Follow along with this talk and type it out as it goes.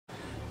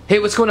Hey,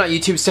 what's going on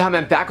YouTube?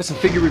 Cejaman back with some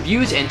figure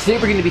reviews, and today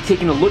we're going to be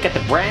taking a look at the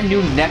brand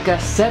new NECA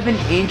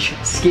 7-inch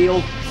scale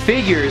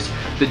figures.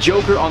 The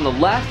Joker on the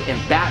left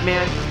and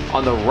Batman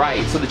on the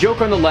right. So the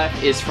Joker on the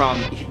left is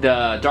from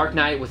the Dark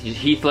Knight with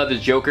Heath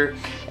Ledger's Joker,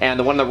 and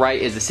the one on the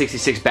right is the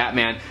 66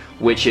 Batman,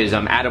 which is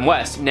Adam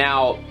West.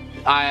 Now,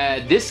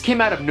 this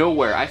came out of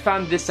nowhere. I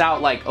found this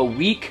out like a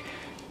week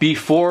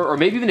before, or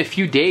maybe even a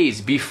few days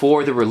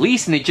before the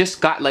release, and they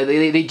just got like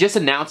they just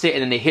announced it,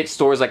 and then they hit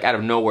stores like out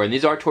of nowhere. And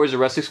these are Toys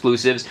R Us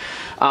exclusives.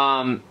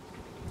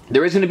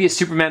 There is going to be a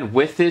Superman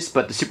with this,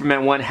 but the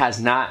Superman one has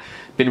not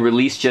been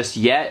released just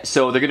yet.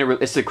 So they're gonna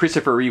it's the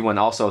Christopher Reeve one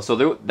also.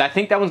 So I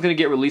think that one's gonna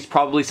get released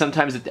probably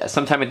sometime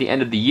at the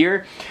end of the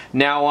year.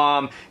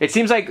 Now it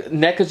seems like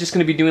NECA's just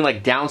gonna be doing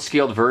like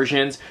downscaled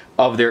versions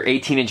of their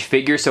 18-inch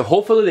figures. So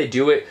hopefully they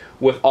do it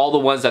with all the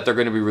ones that they're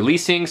gonna be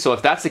releasing. So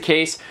if that's the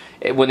case,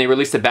 when they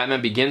release the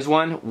Batman Begins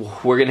one,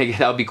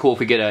 that would be cool if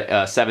we get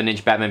a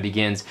 7-inch Batman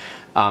Begins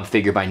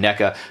figure by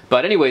NECA.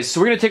 But anyways,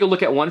 so we're gonna take a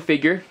look at one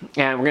figure,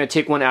 and we're gonna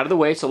take one out of the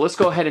way. So let's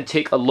go ahead and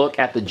take a look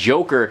at the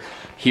Joker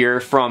here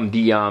from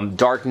the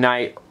Dark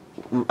Knight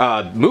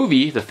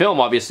movie, the film,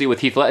 obviously,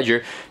 with Heath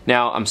Ledger.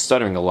 Now, I'm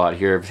stuttering a lot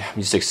here.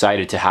 I'm just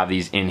excited to have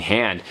these in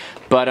hand.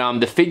 But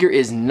the figure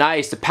is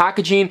nice. The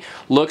packaging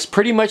looks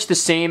pretty much the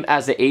same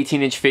as the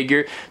 18-inch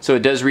figure, so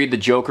it does read the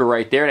Joker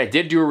right there. And I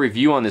did do a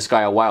review on this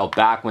guy a while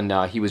back when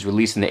he was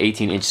released in the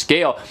 18-inch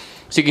scale.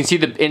 So you can see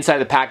the inside of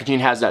the packaging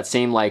has that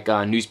same like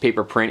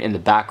newspaper print in the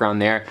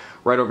background there.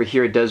 Right over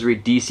here it does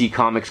read DC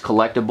Comics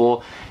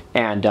Collectible,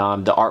 and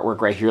the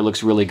artwork right here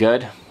looks really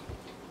good.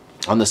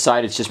 On the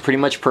side it's just pretty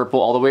much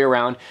purple all the way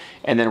around,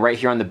 and then right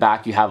here on the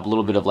back you have a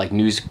little bit of like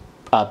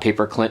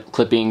newspaper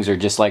clippings, or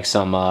just like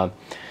some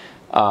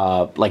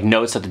like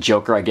notes that the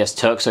Joker, I guess,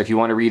 took. So if you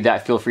want to read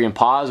that, feel free and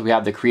pause. We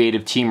have the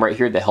creative team right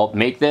here that helped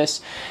make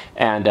this,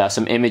 and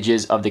some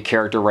images of the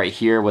character right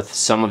here with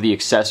some of the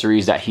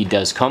accessories that he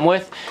does come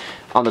with.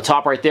 On the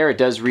top right there it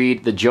does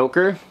read the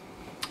Joker.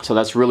 So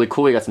that's really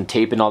cool. You got some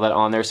tape and all that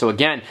on there. So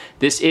again,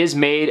 this is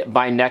made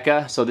by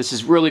NECA. So this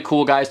is really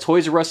cool, guys.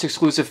 Toys R Us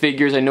exclusive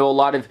figures. I know a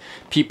lot of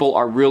people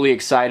are really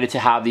excited to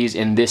have these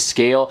in this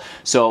scale.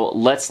 So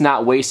let's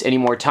not waste any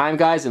more time,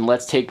 guys, and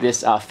let's take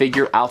this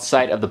figure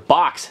outside of the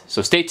box.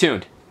 So stay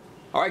tuned.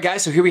 Alright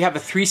guys, so here we have a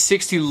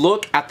 360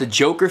 look at the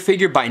Joker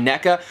figure by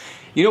NECA.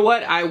 You know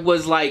what? I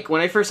was like,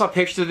 when I first saw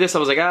pictures of this, I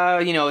was like,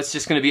 you know, it's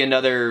just going to be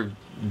another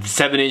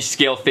 7-inch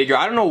scale figure.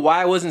 I don't know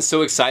why I wasn't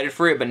so excited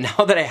for it, but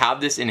now that I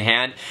have this in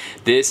hand,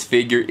 this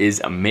figure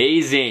is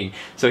amazing.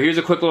 So here's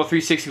a quick little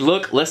 360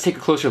 look. Let's take a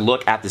closer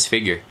look at this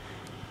figure.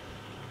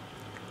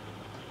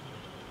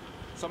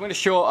 So I'm going to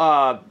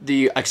show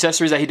the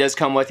accessories that he does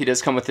come with. He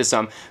does come with this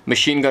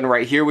machine gun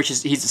right here, which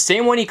is he's the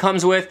same one he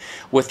comes with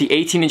the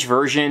 18-inch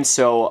version.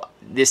 So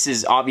this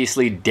is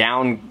obviously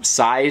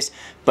downsized,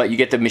 but you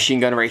get the machine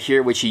gun right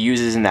here, which he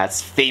uses in that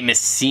famous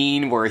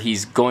scene where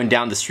he's going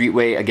down the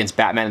streetway against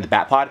Batman in the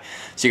Batpod.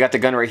 So you got the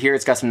gun right here.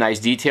 It's got some nice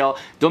detail.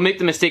 Don't make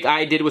the mistake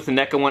I did with the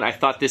NECA one. I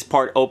thought this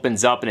part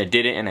opens up, and it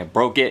didn't, and I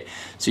broke it.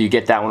 So you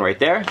get that one right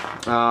there.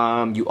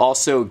 You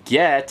also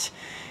get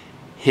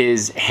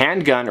his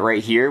handgun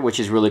right here, which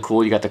is really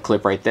cool. You got the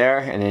clip right there,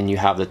 and then you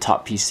have the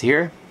top piece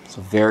here.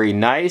 So very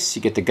nice.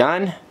 You get the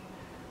gun,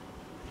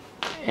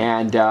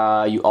 and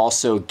you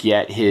also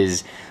get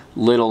his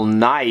little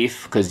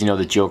knife, because you know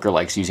the Joker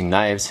likes using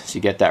knives. So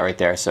you get that right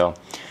there. So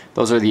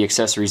those are the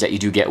accessories that you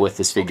do get with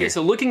this figure. Okay,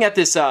 so looking at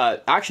this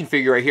action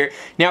figure right here,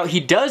 now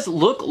he does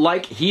look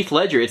like Heath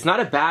Ledger. It's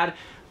not a bad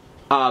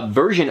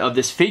version of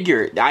this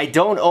figure. I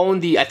don't own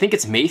the, I think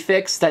it's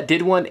Mayfix that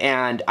did one,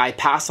 and I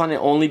passed on it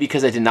only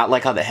because I did not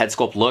like how the head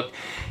sculpt looked.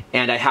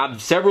 And I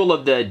have several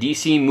of the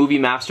DC Movie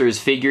Masters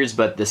figures,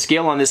 but the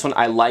scale on this one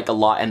I like a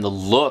lot, and the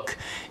look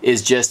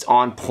is just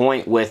on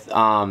point with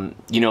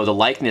you know, the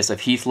likeness of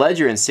Heath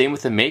Ledger, and same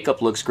with the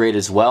makeup, looks great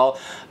as well.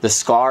 The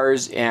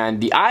scars and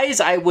the eyes,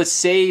 I would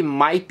say,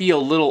 might be a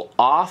little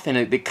off,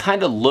 and they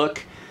kind of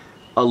look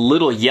a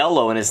little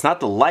yellow, and it's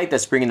not the light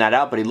that's bringing that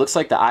out, but it looks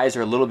like the eyes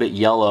are a little bit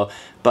yellow.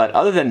 But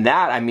other than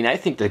that, I mean, I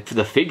think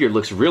the figure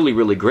looks really,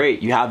 really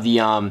great. You have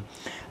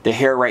the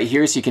hair right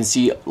here, so you can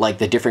see like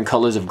the different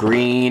colors of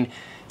green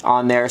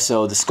on there.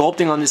 So the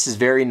sculpting on this is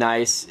very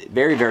nice,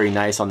 very, very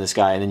nice on this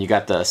guy. And then you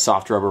got the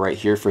soft rubber right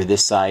here for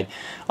this side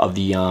of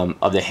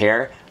the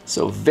hair.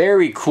 So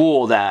very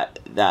cool that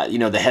you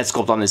know, the head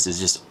sculpt on this is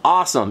just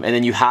awesome. And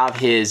then you have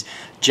his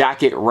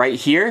jacket right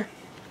here,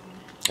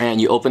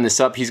 and you open this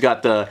up. He's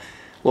got the,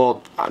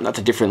 well, not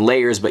the different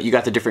layers, but you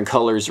got the different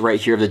colors right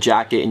here of the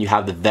jacket, and you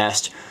have the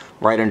vest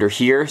right under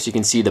here, so you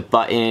can see the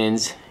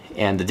buttons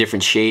and the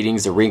different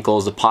shadings, the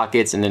wrinkles, the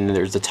pockets, and then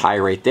there's the tie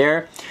right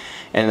there,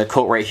 and the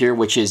coat right here,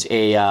 which is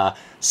a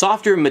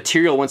softer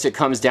material once it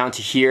comes down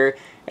to here,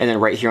 and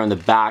then right here on the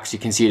back, so you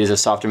can see it is a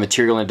softer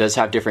material, and it does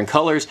have different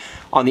colors.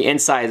 On the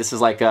inside, this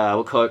is like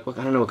what color,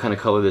 I don't know what kind of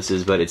color this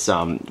is, but it's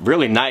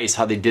really nice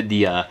how they did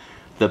the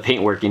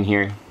paintwork in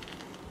here.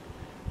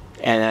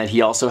 And then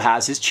he also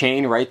has his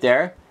chain right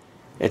there.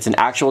 It's an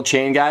actual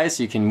chain, guys,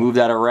 so you can move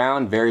that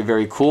around. Very,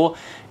 very cool.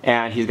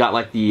 And he's got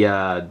like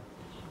the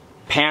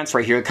pants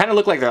right here. It kind of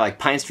look like they're like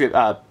pine strip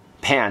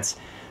pants,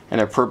 and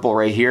they're purple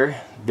right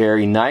here.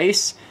 Very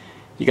nice.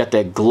 You got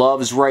the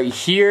gloves right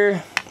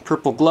here,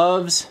 purple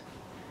gloves.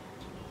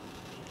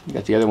 You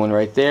got the other one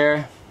right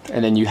there,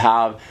 and then you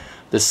have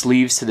the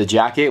sleeves to the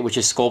jacket, which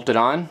is sculpted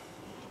on.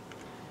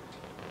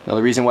 Now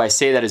the reason why I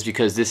say that is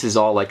because this is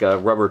all like a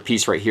rubber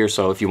piece right here,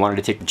 so if you wanted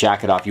to take the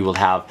jacket off, you will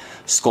have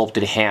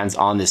sculpted hands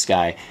on this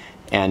guy.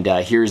 And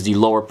here's the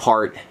lower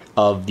part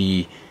of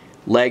the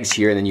legs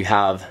here, and then you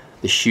have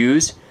the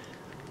shoes,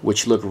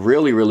 which look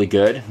really, really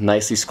good,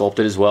 nicely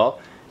sculpted as well.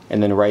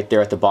 And then right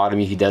there at the bottom,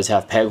 he does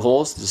have peg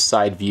holes. There's a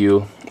side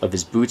view of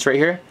his boots right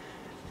here.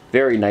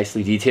 Very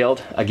nicely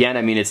detailed. Again,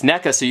 I mean, it's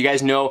NECA, so you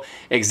guys know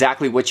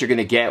exactly what you're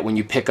gonna get when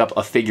you pick up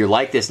a figure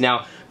like this.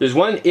 Now, there's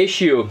one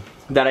issue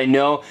that I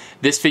know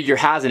this figure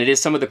has, and it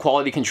is some of the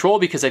quality control,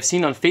 because I've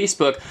seen on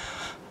Facebook,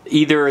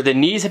 either the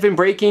knees have been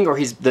breaking, or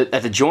he's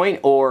at the joint,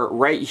 or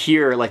right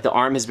here, like the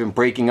arm has been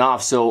breaking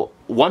off. So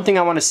one thing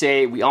I want to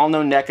say, we all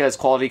know NECA's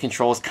quality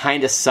controls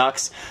kind of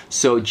sucks,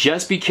 so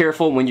just be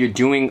careful when you're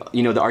doing,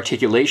 you know, the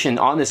articulation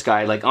on this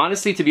guy. Like,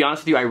 honestly, to be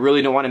honest with you, I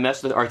really don't want to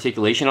mess with the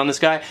articulation on this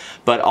guy,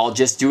 but I'll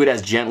just do it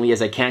as gently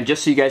as I can,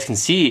 just so you guys can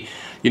see,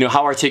 you know,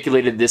 how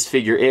articulated this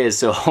figure is.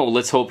 So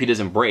let's hope he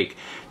doesn't break.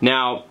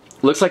 Now,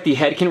 looks like the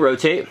head can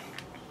rotate,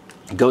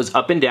 goes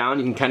up and down,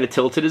 you can kind of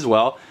tilt it as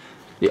well.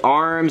 The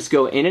arms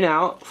go in and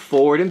out,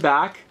 forward and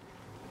back.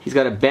 He's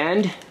got a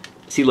bend.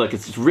 See, look,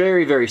 it's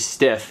very, very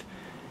stiff.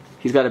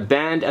 He's got a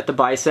bend at the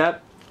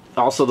bicep.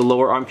 Also, the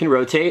lower arm can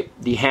rotate.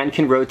 The hand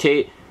can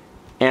rotate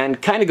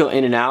and kind of go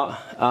in and out.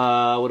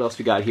 What else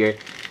we got here?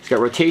 He's got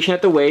rotation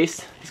at the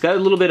waist. He's got a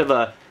little bit of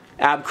a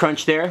ab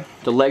crunch there.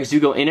 The legs do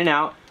go in and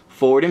out,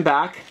 forward and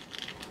back.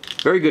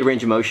 Very good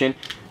range of motion.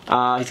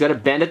 He's got a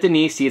bend at the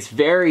knee. See, it's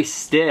very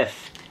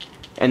stiff.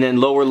 And then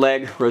lower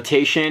leg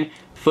rotation.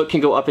 Foot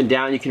can go up and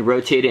down, you can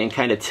rotate it and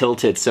kind of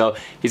tilt it. So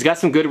he's got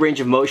some good range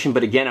of motion,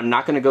 but again, I'm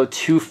not gonna go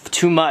too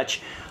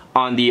much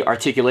on the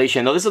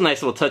articulation. Though this is a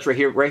nice little touch right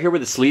here where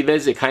the sleeve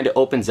is, it kind of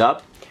opens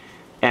up,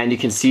 and you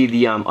can see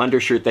the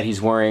undershirt that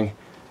he's wearing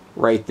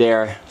right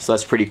there. So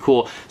that's pretty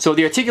cool. So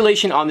the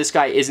articulation on this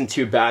guy isn't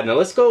too bad. Now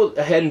let's go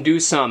ahead and do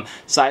some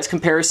size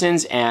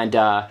comparisons, and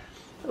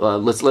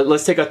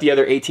let's take out the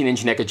other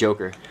 18-inch NECA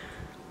Joker.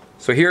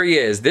 So here he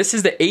is. This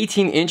is the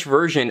 18-inch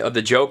version of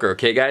the Joker,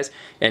 okay guys?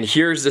 And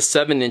here's the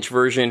 7-inch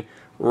version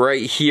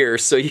right here.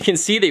 So you can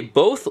see they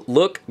both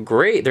look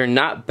great. They're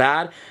not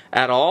bad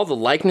at all. The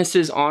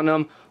likenesses on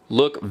them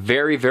look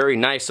very, very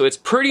nice. So it's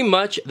pretty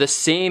much the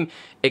same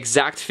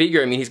exact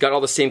figure. I mean, he's got all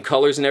the same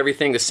colors and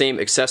everything, the same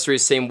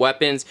accessories, same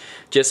weapons.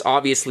 Just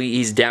obviously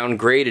he's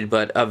downgraded,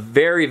 but a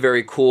very,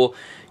 very cool,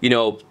 you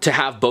know, to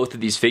have both of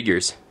these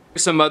figures.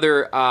 Some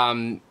other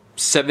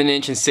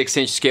 7-inch and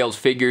 6-inch scaled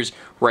figures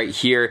right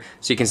here,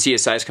 so you can see a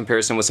size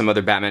comparison with some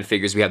other Batman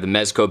figures. We have the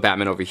Mezco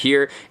Batman over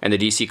here, and the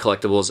DC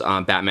Collectibles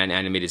Batman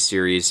Animated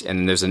Series, and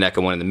then there's a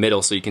NECA one in the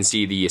middle, so you can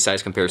see the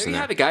size comparison there.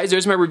 You have it, guys.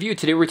 There's my review.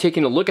 Today we're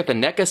taking a look at the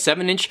NECA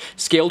 7-inch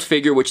scaled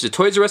figure, which is a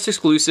Toys R Us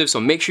exclusive, so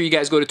make sure you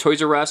guys go to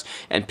Toys R Us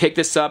and pick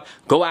this up.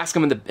 Go ask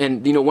them,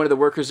 and you know, one of the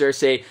workers there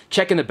say,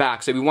 check in the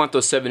back, so we want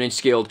those 7-inch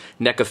scaled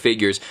NECA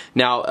figures.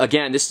 Now,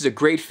 again, this is a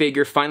great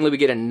figure. Finally, we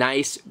get a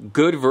nice,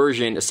 good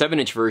version, a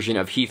 7-inch version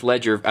of Heath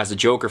Ledger as a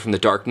Joker from The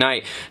Dark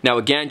Knight. Now,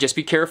 again, just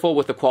be careful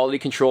with the quality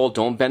control.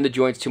 Don't bend the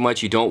joints too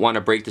much. You don't want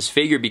to break this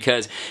figure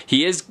because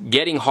he is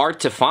getting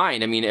hard to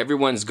find. I mean,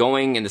 everyone's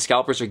going and the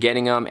scalpers are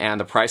getting them, and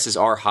the prices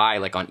are high,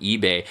 like on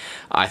eBay.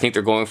 I think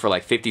they're going for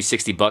like 50,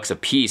 60 bucks a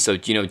piece. So,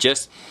 you know,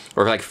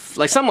 or like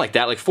something like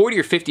that, like 40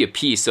 or 50 a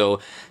piece. So,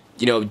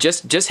 you know,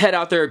 just head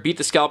out there, beat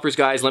the scalpers,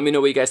 guys. Let me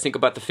know what you guys think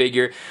about the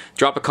figure.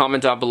 Drop a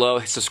comment down below.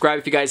 Subscribe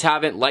if you guys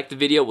haven't. Like the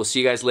video. We'll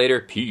see you guys later.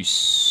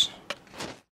 Peace.